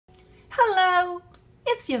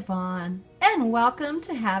it's Yvonne, and welcome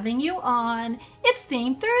to Having You On. It's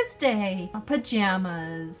Theme Thursday,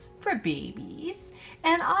 Pajamas for babies.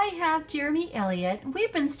 And I have Jeremy Elliot.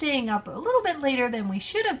 We've been staying up a little bit later than we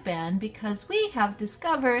should have been because we have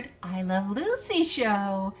discovered I Love Lucy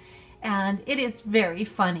show. And it is very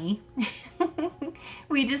funny.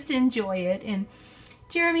 We just enjoy it. And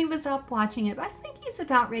Jeremy was up watching it, but I think he's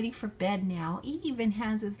about ready for bed now. He even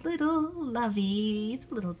has his little lovey, he's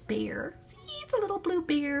a little bear. See, he's a little blue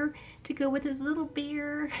bear to go with his little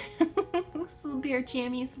bear. This little bear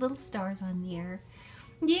jammies, little stars on there.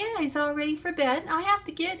 Yeah, he's all ready for bed. I have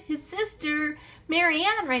to get his sister, Mary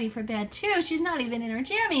Ann, ready for bed too. She's not even in her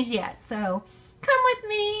jammies yet, so come with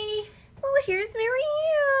me. Oh, here's Mary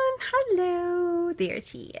Ann. Hello. There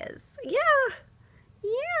she is. Yeah.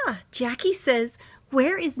 Jackie says,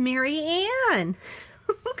 where is Mary Ann?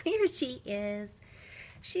 Here she is.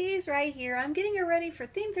 She's right here. I'm getting her ready for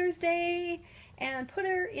Theme Thursday and put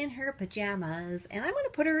her in her pajamas. And I'm going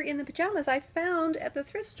to put her in the pajamas I found at the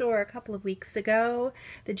thrift store a couple of weeks ago.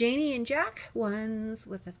 The Janie and Jack ones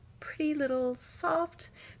with a pretty little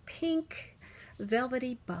soft pink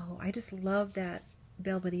velvety bow. I just love that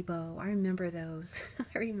velvety bow. I remember those.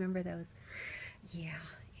 Yeah,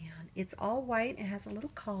 and it's all white. It has a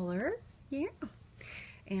little collar. Yeah.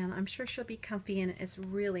 And I'm sure she'll be comfy, and it's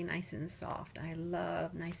really nice and soft. I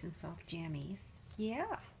love nice and soft jammies.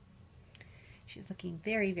 Yeah. She's looking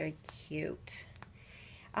very, very cute.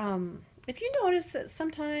 If you notice that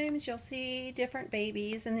sometimes you'll see different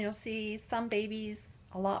babies, and you'll see some babies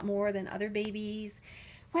a lot more than other babies.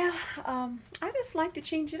 Well, I just like to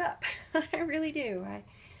change it up. I really do.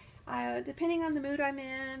 I depending on the mood I'm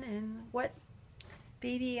in and what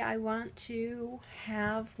baby I want to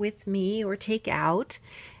have with me or take out.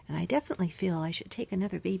 And I definitely feel I should take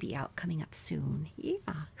another baby out coming up soon.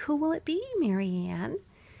 Yeah. Who will it be, Mary Ann?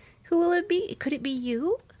 Who will it be? Could it be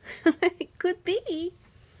you? It could be.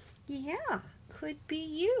 Yeah, could be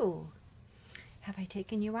you. Have I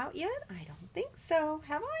taken you out yet? I don't think so.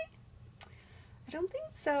 Have I? I don't think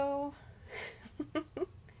so.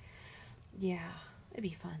 Yeah, it'd be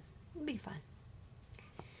fun. It'd be fun.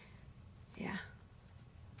 Yeah.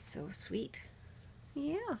 So sweet.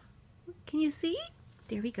 Yeah. Can you see?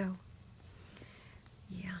 There we go.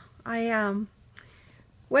 Yeah.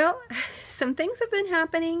 Well, some things have been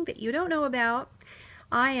happening that you don't know about.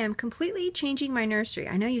 I am completely changing my nursery.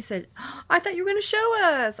 I know you said, oh, I thought you were going to show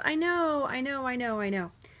us. I know.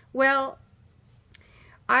 Well,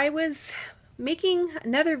 I was making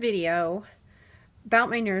another video about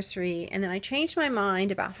my nursery, and then I changed my mind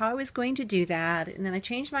about how I was going to do that, and then I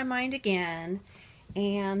changed my mind again.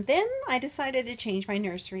 And then I decided to change my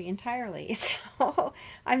nursery entirely. So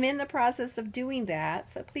I'm in the process of doing that.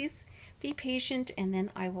 So please be patient, and then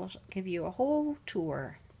I will give you a whole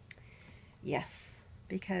tour. Yes,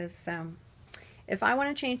 because if I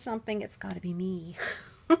want to change something, it's got to be me.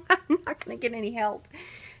 I'm not going to get any help.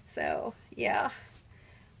 So yeah,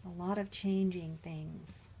 a lot of changing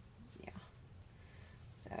things. Yeah.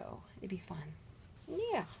 So it'd be fun.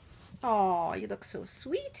 Yeah. Oh, you look so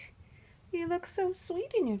sweet. You look so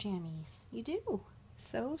sweet in your jammies. You do.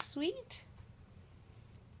 So sweet.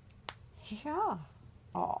 Yeah.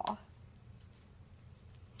 Aw.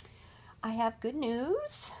 I have good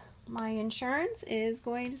news. My insurance is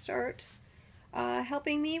going to start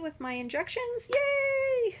helping me with my injections.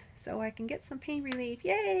 Yay! So I can get some pain relief.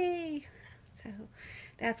 Yay! So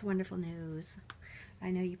that's wonderful news.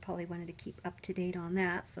 I know you probably wanted to keep up to date on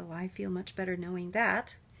that, so I feel much better knowing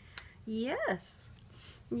that. Yes.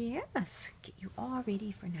 Yes, get you all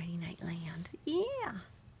ready for Nighty Night Land. Yeah.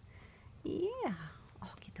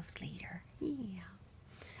 I'll get those later. Yeah.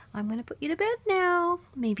 I'm going to put you to bed now.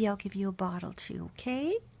 Maybe I'll give you a bottle too,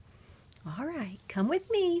 okay? All right, come with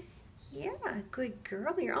me. Yeah, good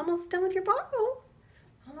girl. You're almost done with your bottle.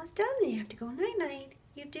 Almost done. You have to go night-night.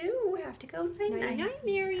 You do have to go night-night. Night-night,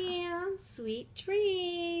 Mary Ann. Sweet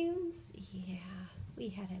dreams. Yeah, we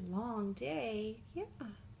had a long day. Yeah.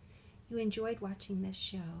 You enjoyed watching this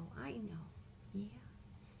show. I know. Yeah.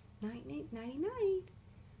 Night, night, nighty, night.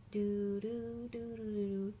 Do do do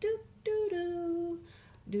do do do do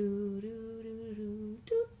do do do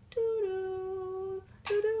do do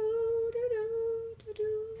do do do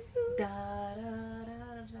do da da da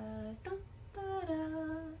da da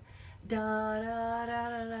da da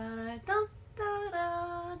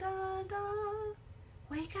da da da.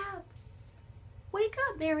 Wake up. Wake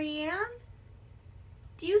up, Mary Ann.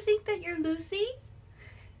 Do you think that you're Lucy?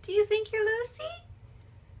 Do you think you're Lucy?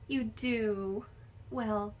 You do.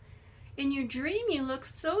 Well, in your dream you look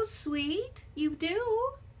so sweet. You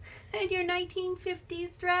do. In your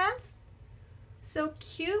 1950s dress. So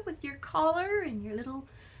cute with your collar and your little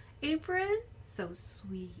apron. So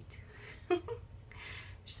sweet.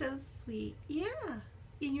 So sweet. Yeah.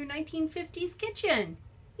 In your 1950s kitchen.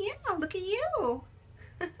 Yeah, look at you.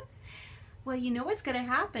 Well, you know what's going to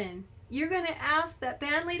happen. You're going to ask that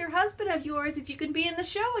band leader husband of yours if you can be in the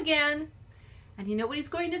show again. And you know what he's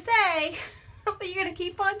going to say. But you're going to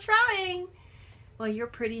keep on trying. Well, you're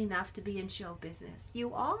pretty enough to be in show business.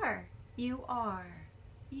 You are. You are.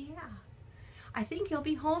 Yeah. I think he'll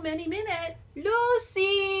be home any minute.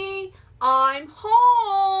 Lucy, I'm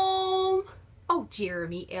home. Oh,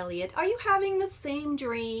 Jeremy Elliot, are you having the same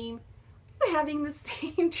dream? Are you having the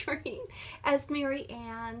same dream as Mary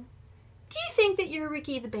Ann? Do you think that you're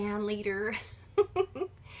Ricky the band leader?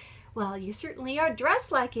 Well, you certainly are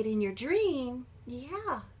dressed like it in your dream.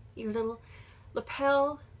 Yeah, your little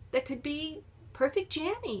lapel that could be perfect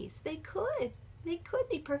jammies. They could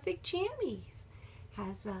be perfect jammies.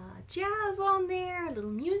 Has jazz on there, a little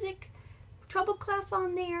music, treble clef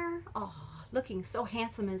on there. Oh, looking so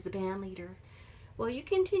handsome as the band leader. Well, you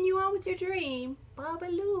continue on with your dream.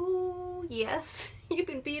 Babaloo. Yes, you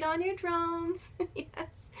can beat on your drums.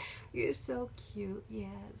 Yes, you're so cute. Yes.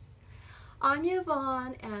 I'm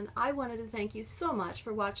Yvonne, and I wanted to thank you so much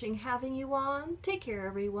for watching Having You On. Take care,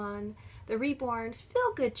 everyone. The Reborn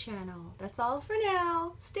Feel Good channel. That's all for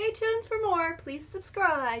now. Stay tuned for more. Please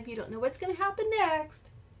subscribe. You don't know what's going to happen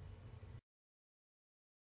next.